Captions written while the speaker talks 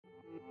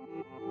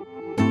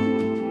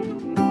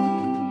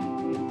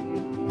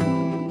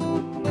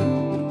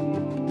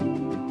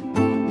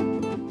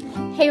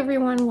Hey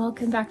everyone,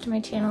 welcome back to my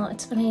channel.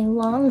 It's been a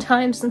long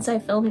time since I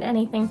filmed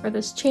anything for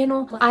this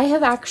channel. I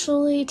have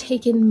actually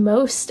taken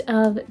most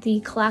of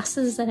the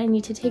classes that I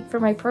need to take for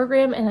my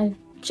program, and I've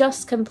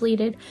just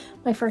completed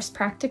my first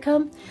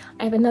practicum.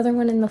 I have another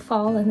one in the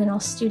fall, and then I'll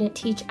student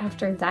teach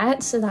after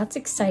that, so that's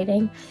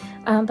exciting.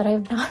 But I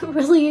have not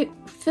really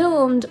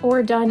filmed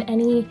or done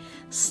any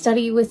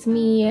study with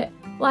me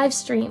live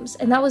streams,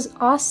 and that was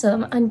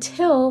awesome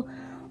until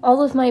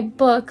all of my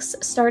books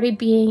started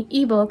being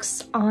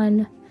ebooks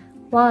online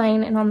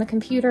and on the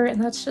computer, and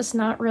that's just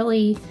not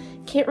really,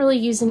 can't really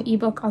use an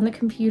ebook on the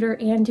computer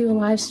and do a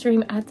live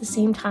stream at the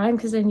same time,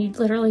 because then you'd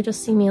literally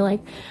just see me like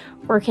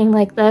working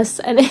like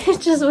this and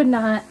it just would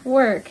not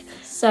work.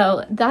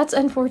 So that's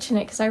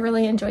unfortunate because I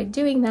really enjoyed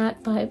doing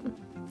that, but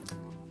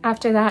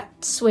after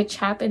that switch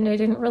happened, I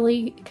didn't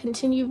really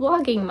continue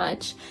vlogging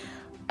much.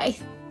 I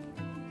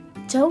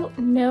don't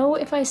know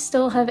if I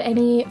still have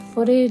any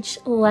footage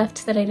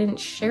left that I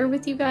didn't share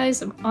with you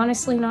guys. I'm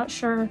honestly not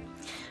sure,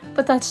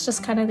 but that's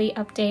just kind of the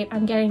update.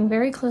 I'm getting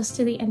very close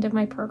to the end of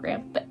my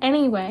program. But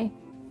anyway,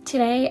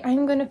 today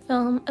I'm going to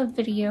film a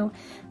video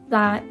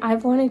that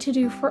I've wanted to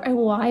do for a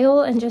while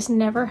and just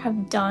never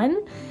have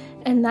done,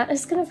 and that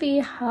is going to be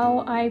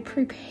how I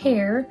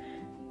prepare,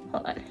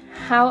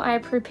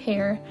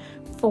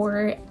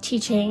 for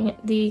teaching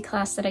the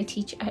class that I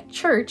teach at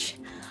church.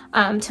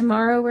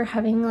 Tomorrow we're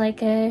having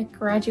like a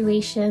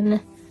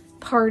graduation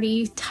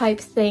party type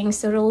thing,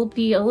 so it'll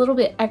be a little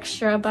bit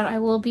extra, but I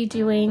will be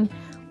doing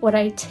what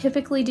I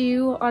typically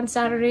do on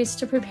Saturdays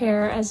to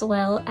prepare, as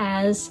well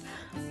as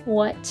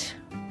what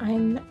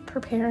I'm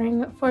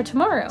preparing for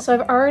tomorrow. So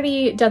I've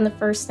already done the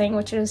first thing,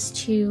 which is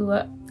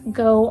to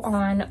go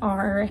on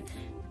our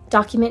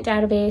document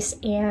database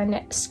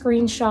and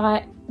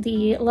screenshot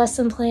the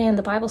lesson plan,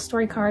 the Bible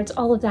story cards,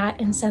 all of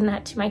that, and send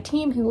that to my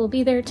team who will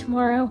be there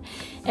tomorrow.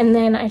 And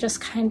then I just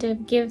kind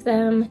of give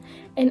them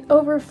an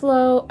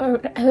overview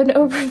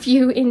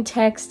in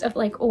text of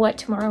like what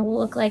tomorrow will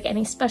look like,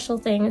 any special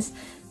things,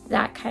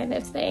 that kind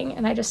of thing.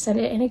 And I just send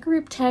it in a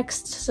group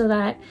text so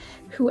that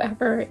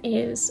whoever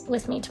is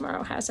with me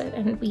tomorrow has it,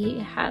 and we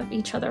have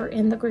each other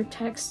in the group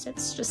text.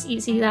 It's just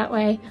easy that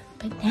way.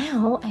 But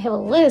now I have a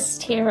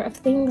list here of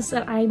things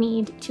that I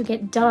need to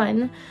get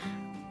done.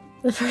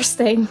 The first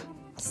thing,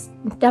 it's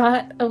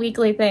not a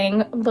weekly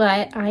thing,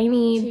 but I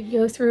need to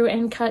go through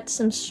and cut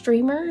some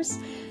streamers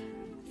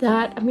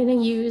that I'm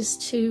gonna use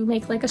to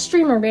make like a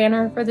streamer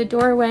banner for the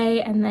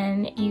doorway, and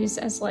then use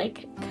as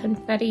like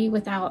confetti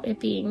without it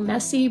being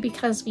messy,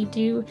 because we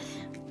do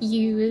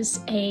use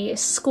a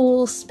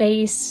school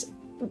space.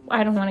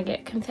 I don't want to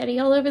get confetti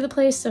all over the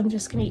place, so I'm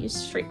just gonna use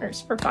streamers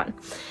for fun.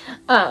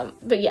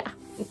 But yeah,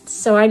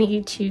 so I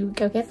need to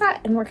go get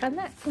that and work on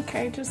that.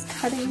 Okay, just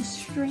cutting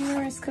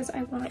streamers because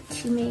I want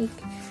to make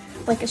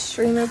like a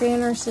streamer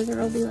banner, so there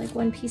will be like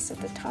one piece at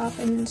the top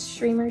and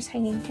streamers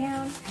hanging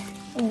down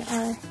in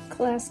our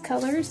class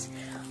colors.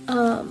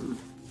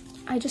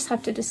 I just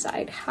have to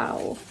decide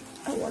how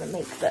I want to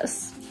make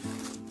this.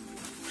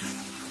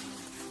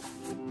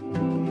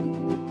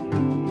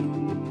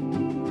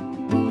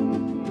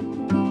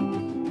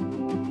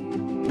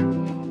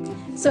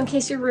 So in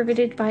case you're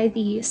riveted by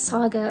the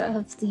saga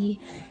of the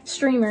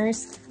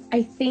streamers,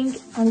 I think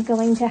I'm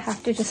going to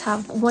have to just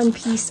have one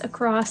piece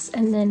across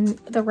and then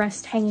the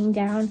rest hanging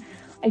down.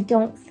 I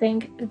don't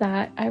think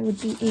that I would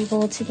be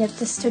able to get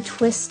this to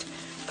twist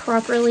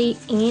properly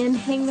and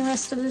hang the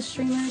rest of the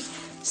streamers.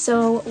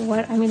 So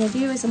what I'm going to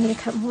do is I'm going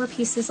to cut more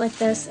pieces like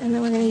this, and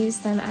then we're going to use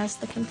them as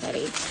the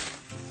confetti.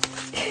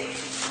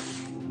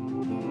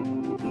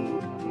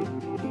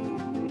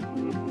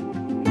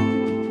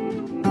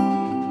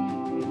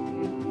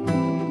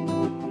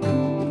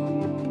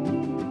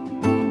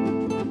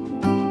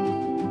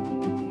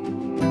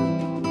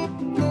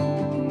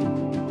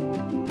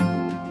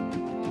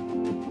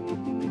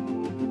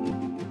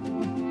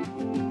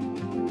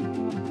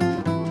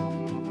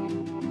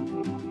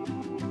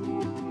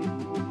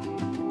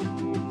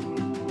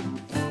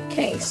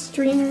 Okay,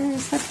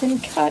 streamers have been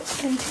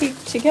cut and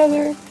taped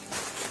together.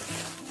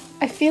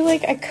 I feel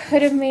like I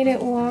could have made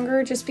it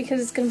longer just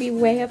because it's going to be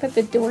way up at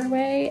the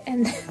doorway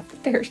and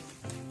they're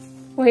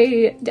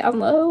way down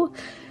low,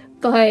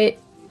 but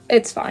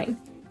it's fine.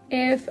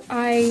 If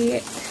I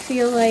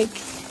feel like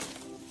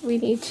we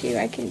need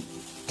to, I can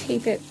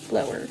tape it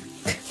lower.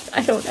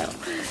 I don't know.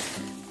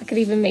 I could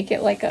even make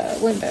it like a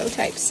limbo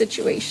type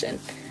situation,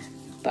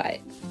 but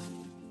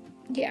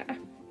yeah.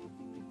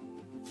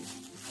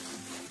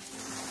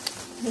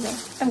 Anyway,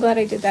 I'm glad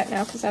I did that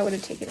now, because that would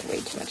have taken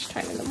way too much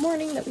time in the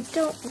morning that we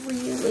don't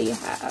really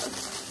have.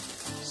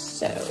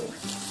 So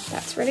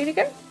that's ready to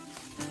go.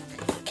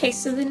 Okay,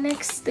 so the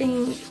next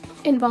thing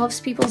involves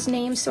people's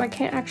names, so I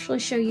can't actually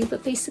show you,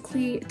 but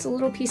basically it's a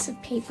little piece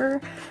of paper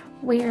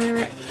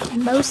where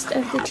most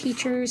of the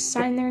teachers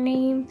sign their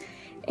name,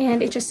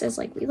 and it just says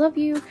like, "We love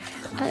you."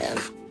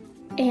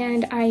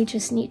 And I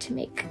just need to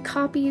make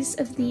copies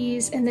of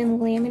these and then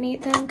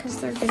laminate them,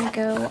 because they're gonna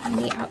go on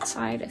the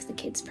outside of the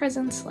kids'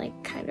 presents, like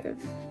kind of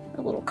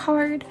a little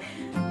card.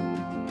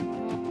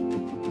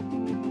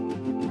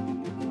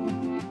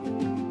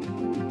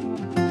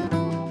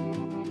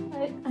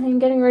 I'm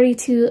getting ready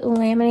to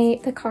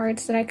laminate the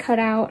cards that I cut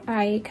out.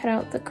 I cut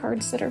out the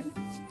cards that are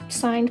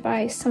signed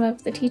by some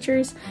of the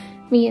teachers,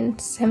 me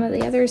and some of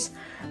the others.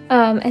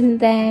 And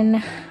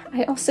then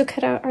I also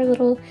cut out our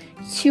little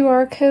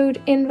QR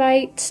code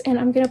invites, and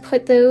I'm gonna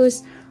put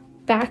those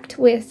backed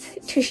with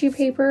tissue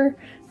paper.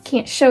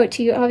 Can't show it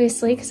to you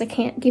obviously because I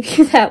can't give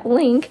you that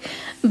link,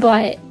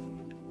 but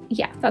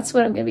yeah, that's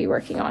what I'm gonna be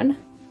working on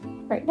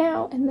right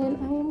now. And then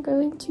I am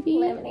going to be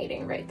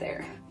laminating right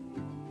there.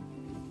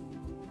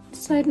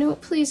 Side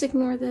note, please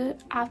ignore the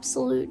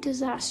absolute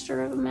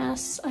disaster of a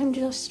mess. I'm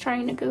just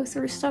trying to go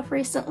through stuff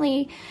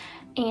recently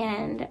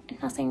and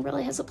nothing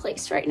really has a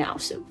place right now,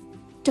 so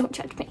don't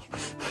judge me.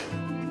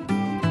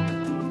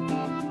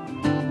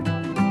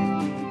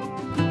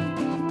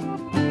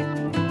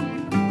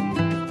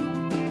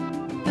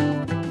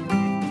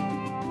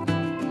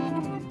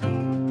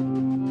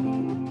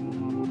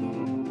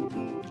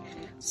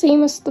 So you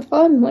missed the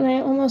fun when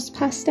I almost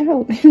passed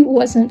out and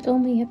wasn't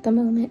filming at the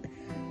moment.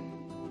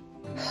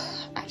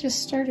 I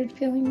just started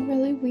feeling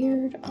really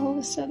weird all of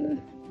a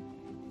sudden.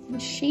 I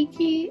was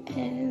shaky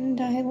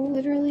and I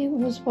literally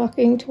was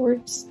walking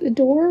towards the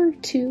door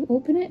to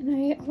open it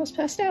and I almost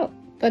passed out.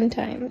 Fun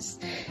times.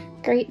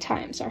 Great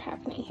times are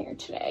happening here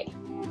today.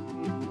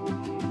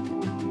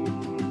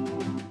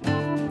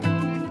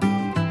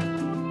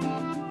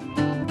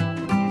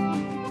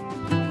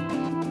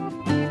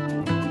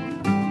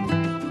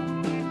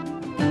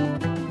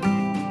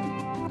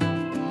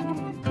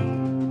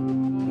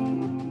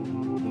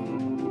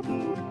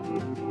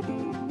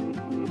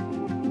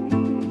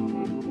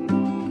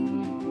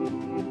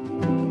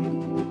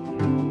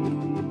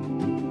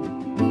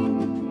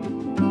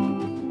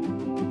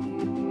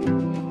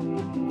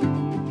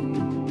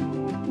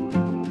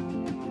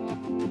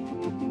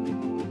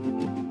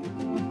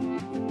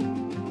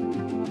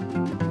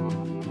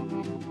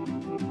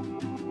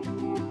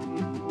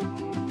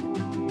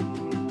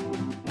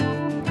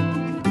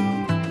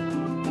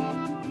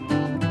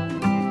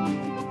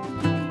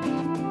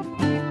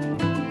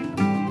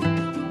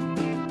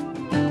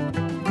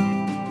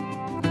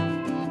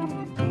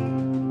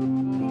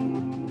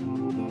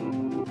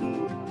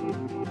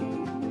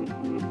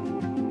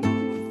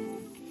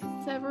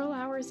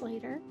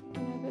 Later,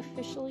 and I've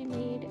officially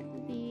made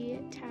the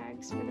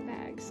tags for the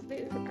bags.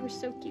 They are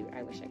so cute.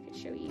 I wish I could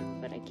show you,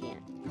 but I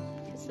can't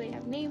because they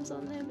have names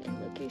on them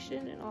and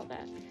location and all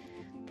that.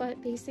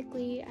 But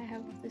basically I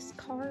have this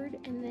card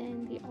and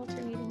then the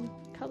alternating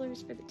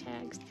colors for the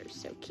tags. They're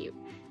so cute.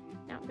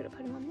 Now I'm gonna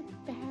put them on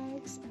the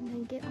bags and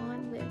then get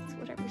on with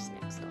whatever's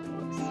next on the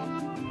list.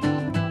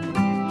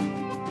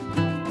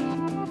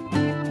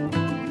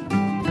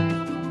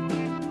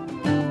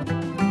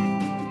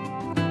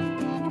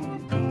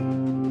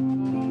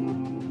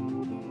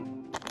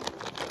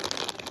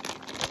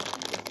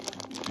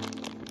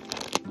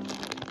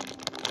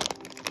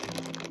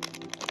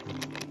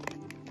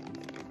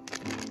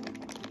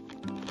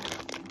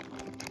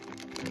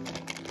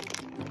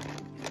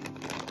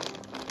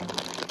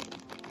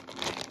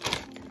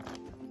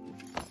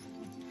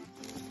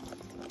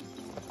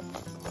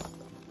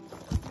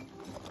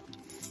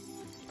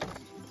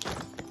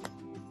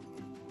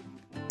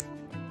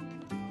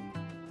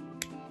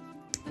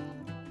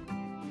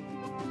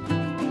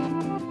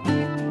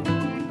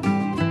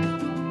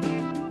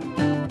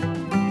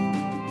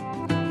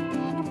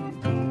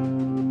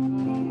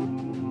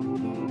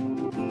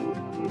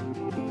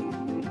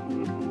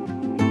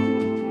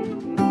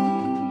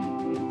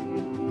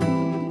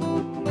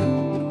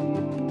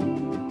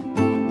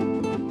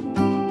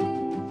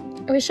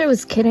 I wish I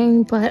was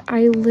kidding, but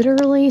I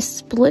literally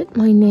split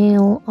my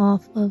nail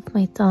off of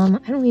my thumb.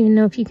 I don't even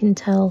know if you can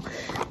tell,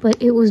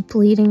 but it was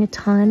bleeding a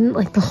ton.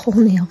 Like the whole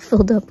nail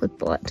filled up with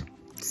blood.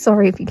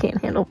 Sorry if you can't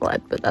handle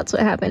blood, but that's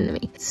what happened to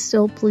me. It's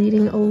still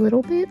bleeding a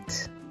little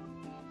bit.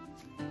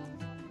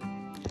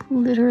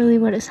 Literally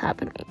what is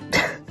happening.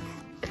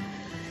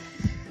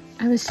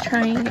 I was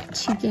trying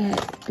to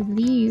get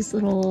these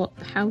little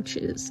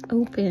pouches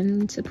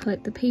open to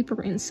put the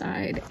paper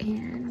inside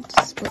and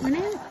split my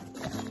nail.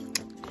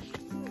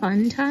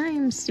 Fun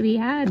times to be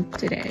had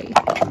today.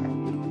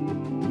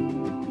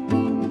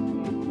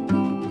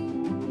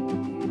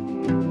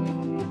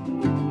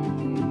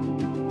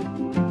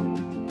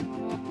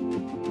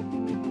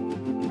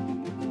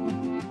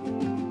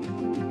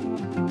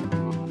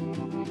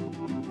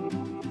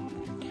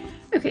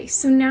 Okay,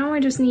 so now I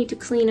just need to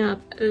clean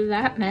up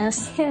that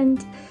mess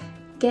and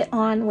get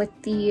on with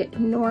the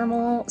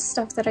normal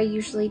stuff that I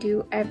usually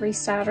do every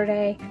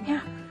Saturday.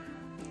 Yeah,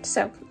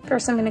 so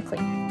first I'm gonna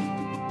clean.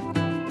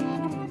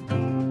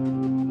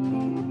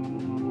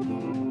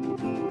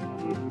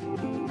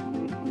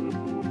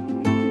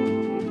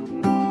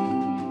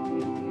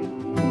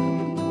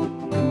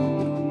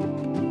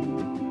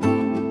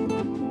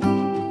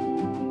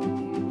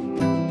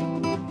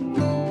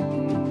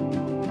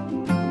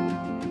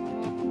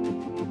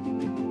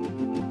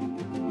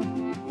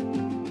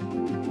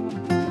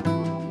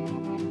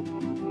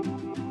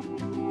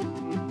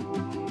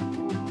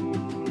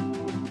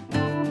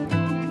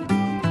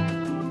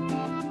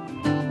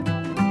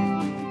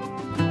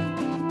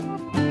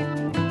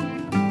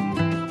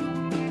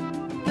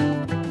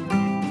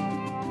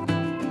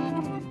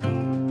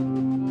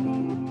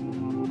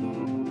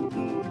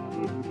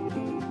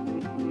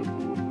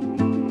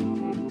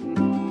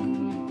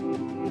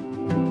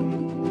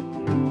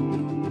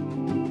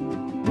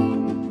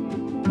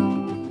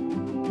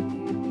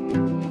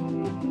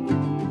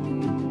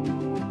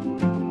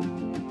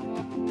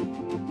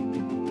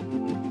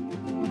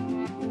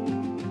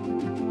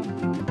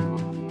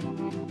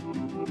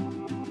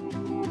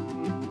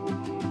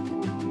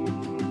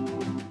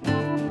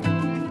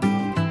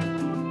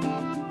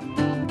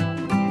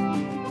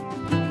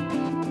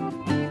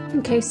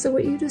 Okay, so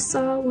what you just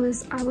saw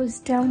was I was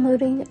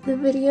downloading the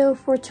video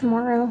for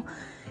tomorrow,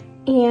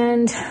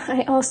 and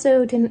I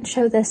also didn't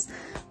show this,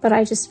 but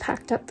I just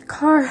packed up the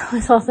car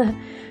with all the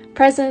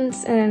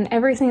presents and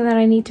everything that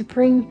I need to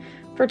bring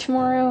for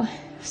tomorrow,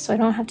 so I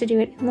don't have to do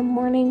it in the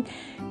morning,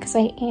 because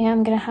I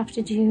am gonna have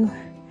to do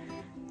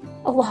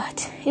a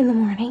lot in the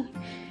morning,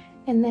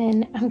 and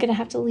then I'm gonna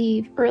have to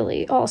leave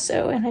early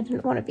also, and I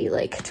didn't want to be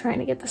like trying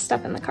to get the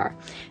stuff in the car.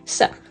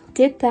 So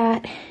did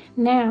that.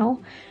 Now,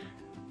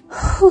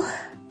 whew,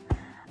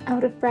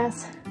 out of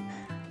breath.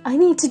 I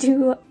need to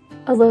do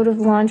a load of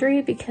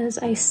laundry because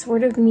I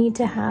sort of need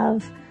to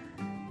have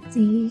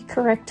the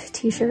correct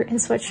t-shirt and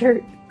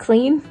sweatshirt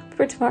clean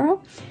for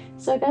tomorrow.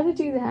 So I gotta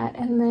do that,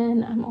 and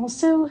then I'm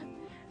also,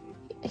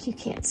 you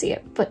can't see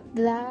it, but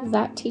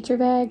that teacher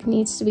bag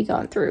needs to be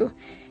gone through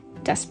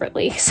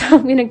desperately. So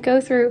I'm gonna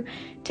go through,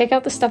 take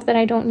out the stuff that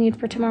I don't need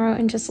for tomorrow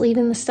and just leave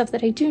in the stuff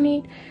that I do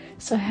need,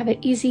 so I have it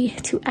easy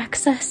to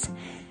access,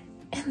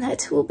 and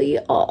that will be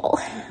all.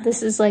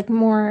 This is like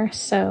more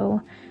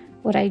so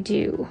what I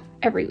do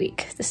every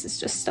week. This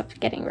is just stuff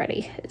getting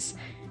ready, is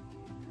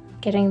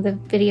getting the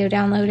video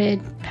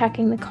downloaded,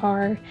 packing the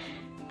car,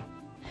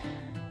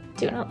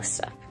 doing all this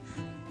stuff.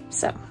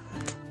 So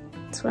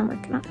that's what I'm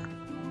working on.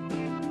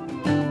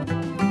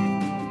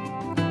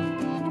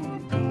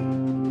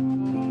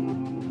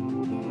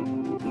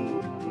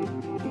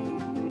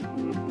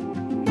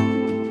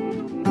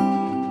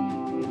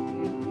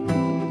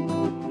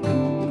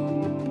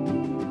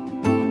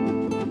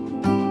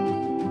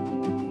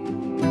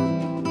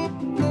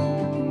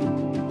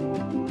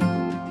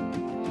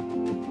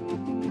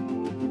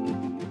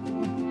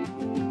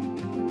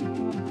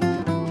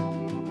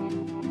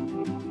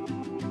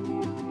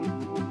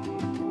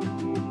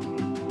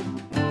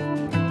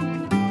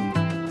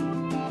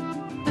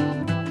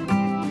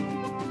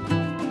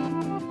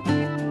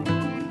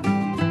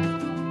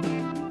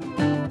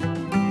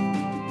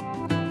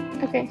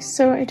 Okay,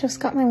 so I just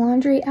got my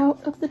laundry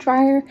out of the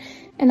dryer,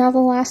 and now the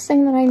last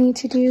thing that I need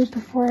to do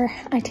before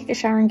I take a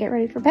shower and get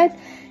ready for bed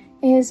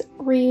is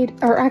read,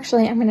 or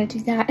actually I'm gonna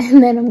do that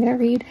and then I'm gonna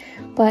read,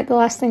 but the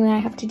last thing that I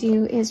have to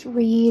do is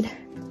read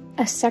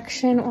a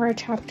section or a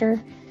chapter.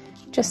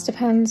 Just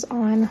depends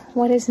on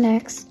what is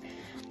next.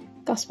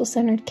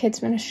 Gospel-centered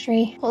kids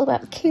ministry, all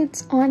about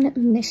kids on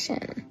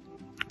mission.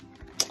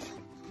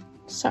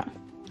 So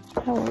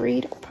I will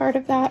read part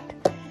of that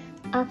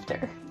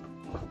after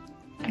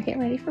I get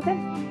ready for bed.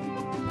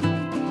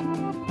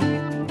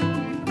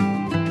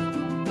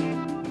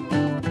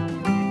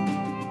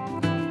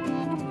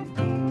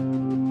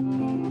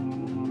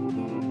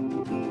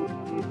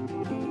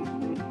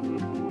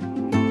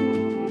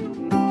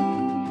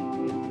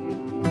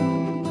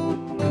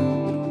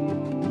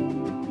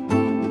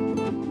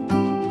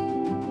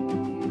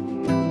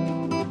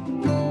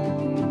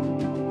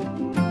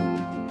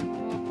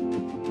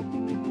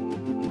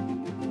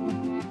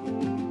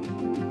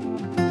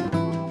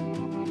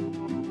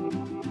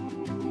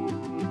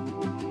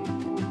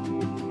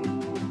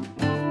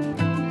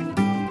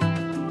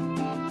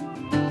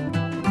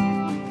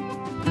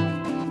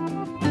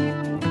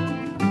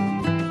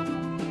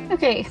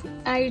 Okay,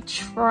 I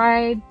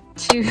tried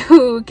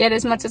to get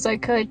as much as I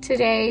could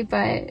today,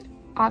 but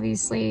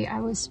obviously I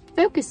was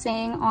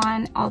focusing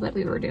on all that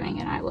we were doing,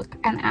 and I look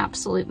an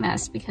absolute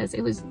mess because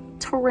it was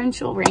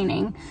torrential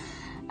raining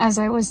as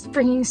I was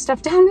bringing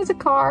stuff down to the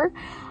car.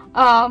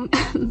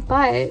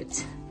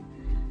 But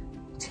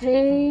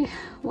today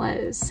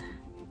was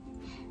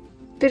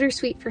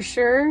bittersweet for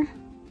sure,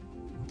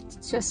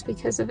 just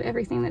because of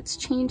everything that's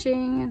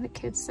changing and the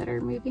kids that are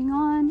moving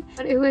on.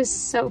 But it was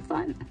so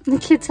fun. The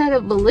kids had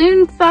a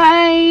balloon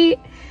fight.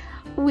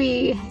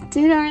 We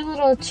did our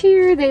little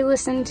cheer. They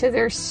listened to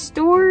their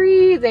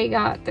story. They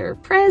got their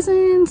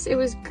presents. It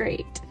was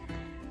great.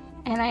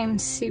 And I'm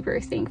super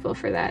thankful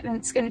for that. And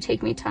it's going to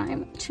take me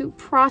time to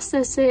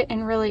process it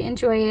and really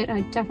enjoy it.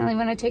 I definitely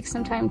want to take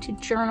some time to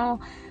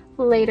journal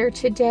later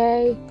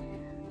today.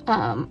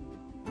 And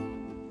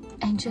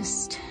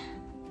just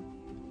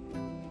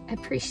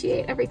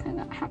appreciate everything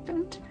that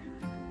happened.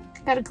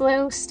 Got a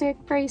glow stick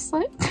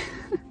bracelet,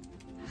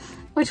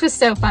 which was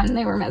so fun.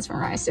 They were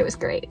mesmerized. It was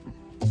great.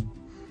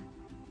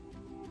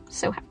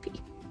 So happy.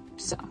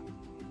 So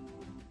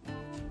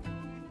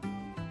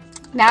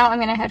now I'm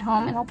gonna head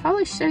home, and I'll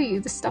probably show you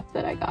the stuff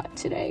that I got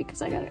today,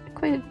 because I got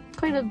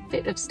quite a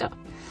bit of stuff,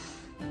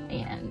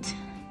 and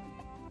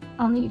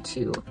I'll need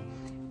to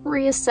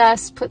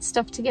reassess, put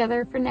stuff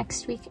together for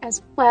next week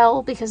as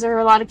well, because there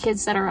are a lot of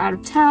kids that are out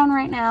of town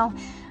right now.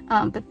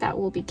 But that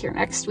will be here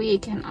next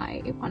week, and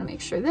I want to make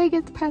sure they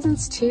get the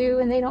presents too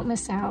and they don't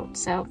miss out.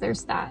 So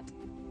there's that.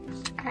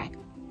 All right,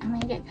 I'm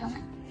gonna get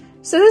going.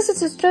 So this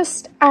is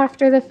just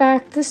after the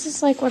fact. This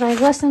is like what our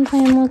lesson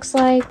plan looks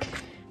like.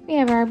 We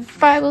have our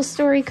Bible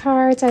story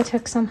cards. I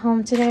took some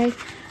home today.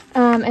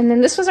 And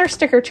then this was our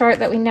sticker chart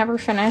that we never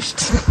finished.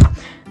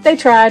 They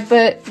tried,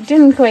 but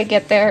didn't quite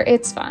get there.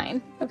 It's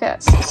fine. I've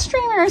got some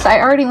streamers. I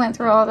already went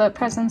through all the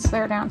presents that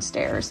are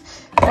downstairs.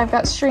 But I've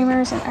got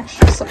streamers and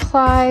extra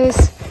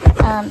supplies.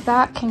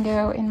 That can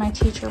go in my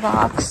teacher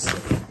box.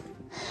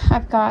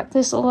 I've got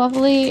this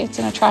lovely, it's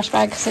in a trash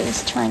bag because it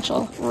was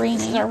torrential raining.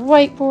 This is our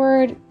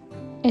whiteboard.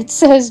 It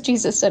says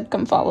Jesus said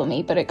come follow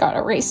me, but it got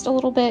erased a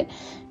little bit.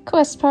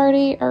 Quest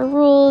party, our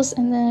rules,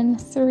 and then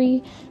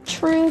 3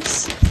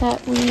 truths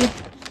that we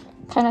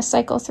kind of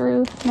cycle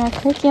through in our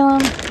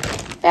curriculum.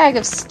 Bag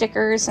of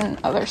stickers and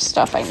other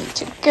stuff I need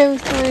to go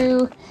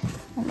through.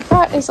 And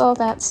that is all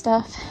that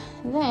stuff.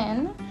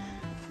 Then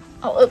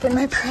I'll open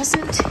my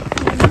present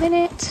in a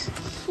minute.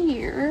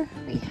 Here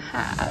we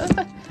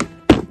have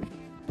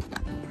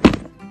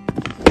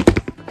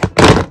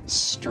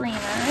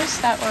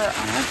streamers that were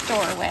on our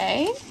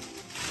doorway.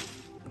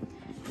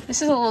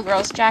 This is a little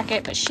girl's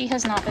jacket, but she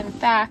has not been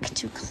back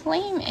to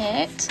claim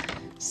it,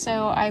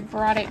 so I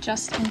brought it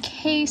just in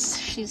case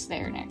she's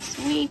there next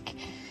week.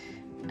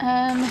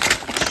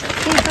 Extra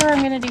paper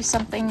I'm gonna do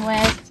something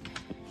with.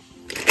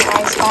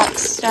 Prize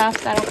box stuff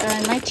that'll go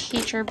in my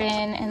teacher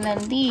bin, and then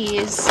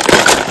these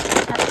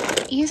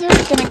are either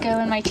gonna go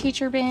in my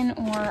teacher bin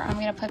or I'm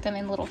gonna put them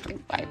in little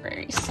fruit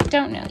libraries.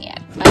 Don't know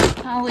yet,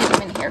 but I'll leave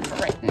them in here for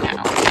right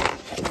now.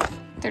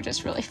 They're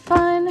just really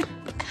fun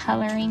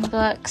coloring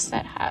books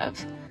that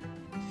have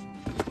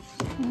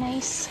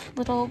nice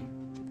little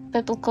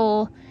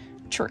biblical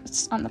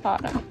truths on the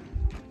bottom.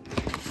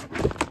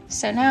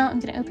 So now I'm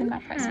gonna open my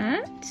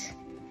present.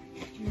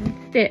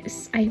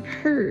 This, I've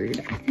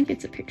heard, I think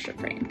it's a picture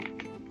frame.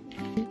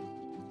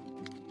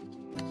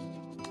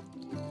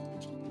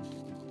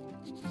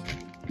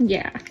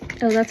 Yeah,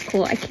 oh that's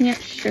cool. I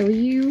can't show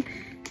you.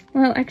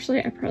 Well,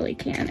 actually I probably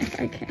can if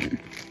I can.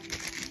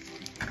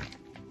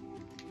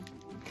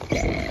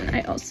 And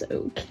I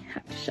also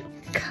have to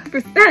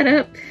cover that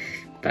up,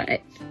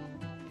 but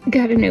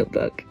got a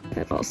notebook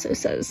that also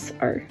says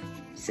our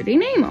city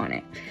name on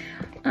it.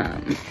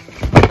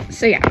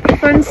 So yeah,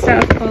 fun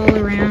stuff all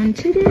around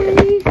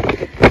today,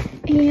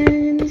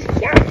 and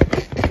yeah,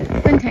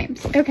 fun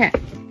times. Okay,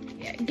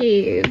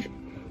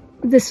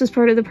 this was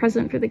part of the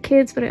present for the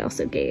kids, but I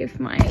also gave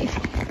my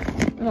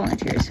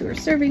volunteers who are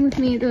serving with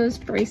me those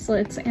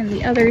bracelets, and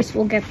the others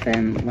will get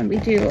them when we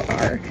do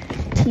our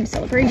team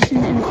celebration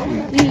in a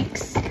few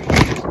weeks.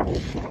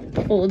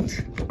 The old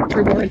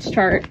rewards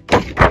chart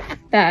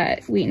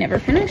that we never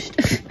finished.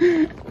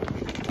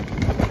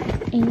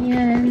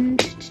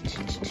 And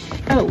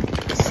oh,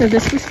 so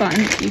this was fun.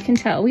 You can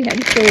tell we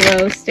had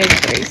glow stick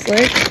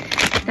bracelets.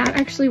 That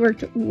actually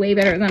worked way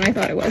better than I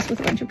thought it was with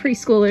a bunch of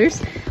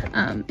preschoolers.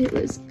 It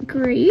was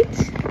great,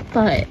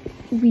 but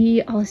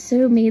we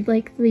also made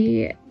like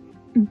the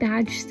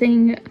badge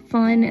thing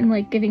fun, and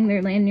like giving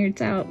their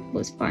lanyards out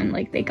was fun.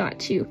 Like they got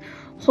to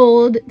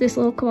hold this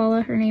little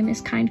koala, her name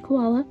is Kind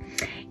Koala,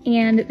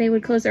 and they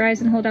would close their eyes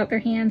and hold out their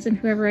hands, and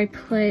whoever I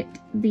put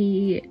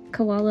the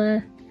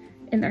koala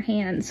in their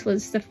hands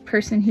was the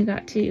person who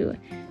got to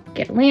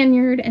get a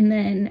lanyard, and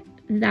then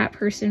that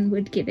person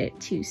would give it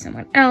to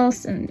someone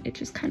else, and it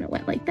just kind of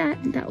went like that,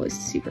 and that was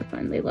super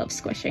fun. They love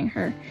squishing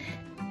her,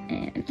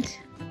 and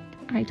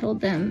I told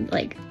them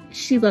like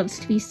she loves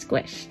to be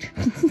squished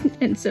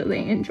and so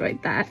they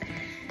enjoyed that.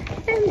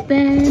 And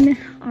then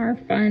our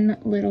fun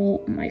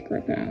little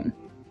microphone,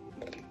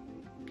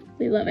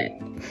 we love it.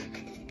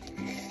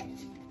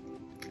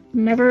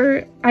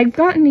 I've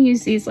gotten to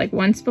use these like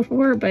once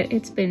before, but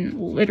it's been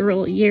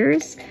literal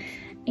years,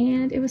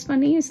 and it was fun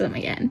to use them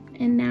again.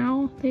 And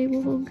now they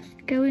will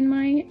go in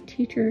my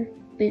teacher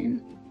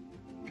bin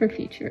for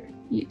future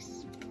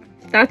use.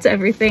 That's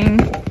everything.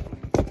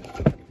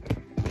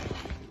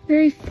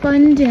 Very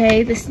fun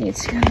day. This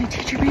needs to go in my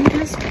teacher bin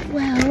as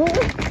well.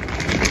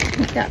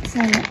 We've got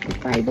some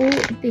Bible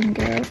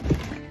bingo.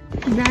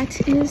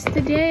 That is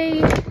the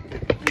day.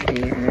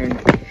 They are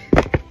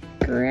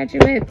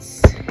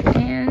graduates,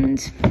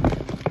 and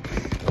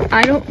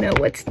I don't know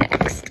what's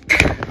next.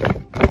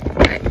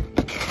 But,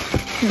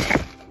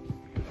 okay.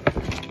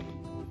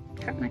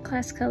 Got my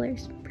class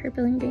colors,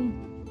 purple and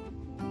green.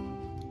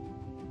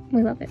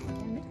 We love it.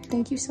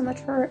 Thank you so much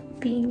for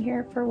being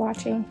here, for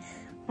watching.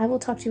 I will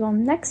talk to you all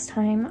next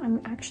time. I'm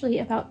actually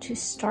about to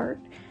start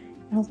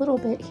in a little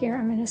bit here.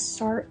 I'm going to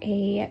start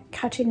a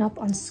catching up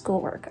on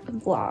schoolwork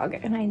vlog,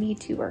 and I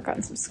need to work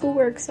on some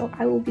schoolwork, so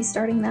I will be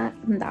starting that,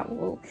 and that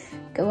will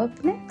go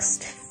up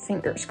next.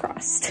 Fingers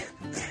crossed.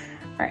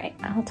 All right,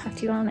 I'll talk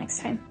to you all next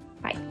time.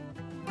 Bye.